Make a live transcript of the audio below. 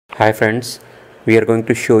Hi friends, we are going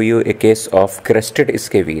to show you a case of Crusted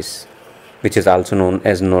scabies, which is also known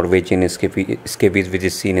as Norwegian scabies, which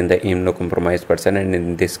is seen in the immunocompromised person. And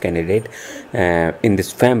in this candidate, in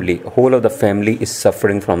this family, whole of the family is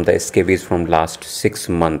suffering from the scabies from last 6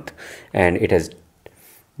 months, and it has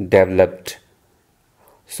developed.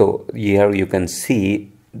 So here you can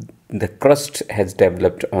see the crust has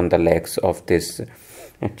developed on the legs of this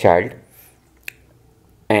child,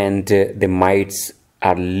 and the mites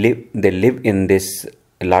live in this.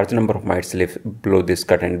 A large number of mites live below this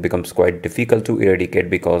cut, and it becomes quite difficult to eradicate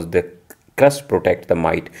because the crust protects the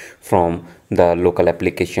mite from the local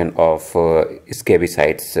application of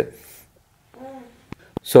scabicides.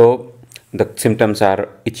 So the symptoms are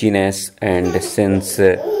itchiness, and since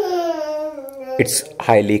it's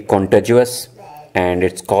highly contagious and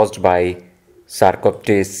it's caused by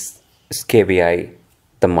Sarcoptes scabii,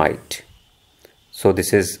 the mite. So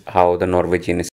this is how the Norwegian